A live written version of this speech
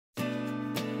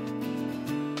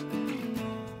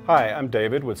Hi, I'm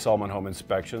David with Selman Home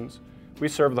Inspections. We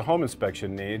serve the home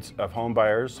inspection needs of home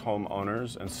buyers,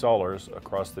 homeowners, and sellers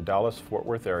across the Dallas-Fort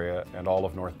Worth area and all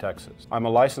of North Texas. I'm a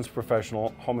licensed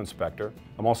professional home inspector.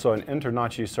 I'm also an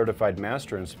InterNACHI certified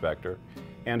master inspector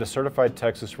and a certified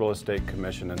Texas Real Estate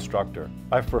Commission instructor.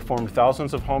 I've performed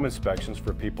thousands of home inspections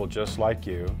for people just like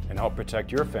you and help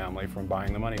protect your family from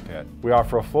buying the money pit. We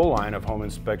offer a full line of home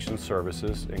inspection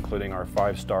services, including our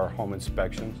 5-star home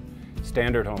inspections,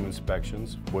 standard home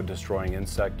inspections, wood-destroying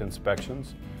insect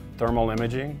inspections, thermal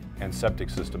imaging, and septic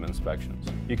system inspections.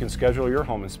 You can schedule your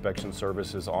home inspection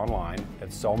services online at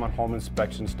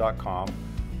selmanhomeinspections.com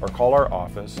or call our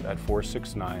office at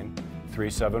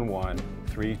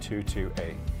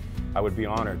 469-371-3228. I would be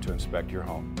honored to inspect your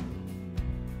home.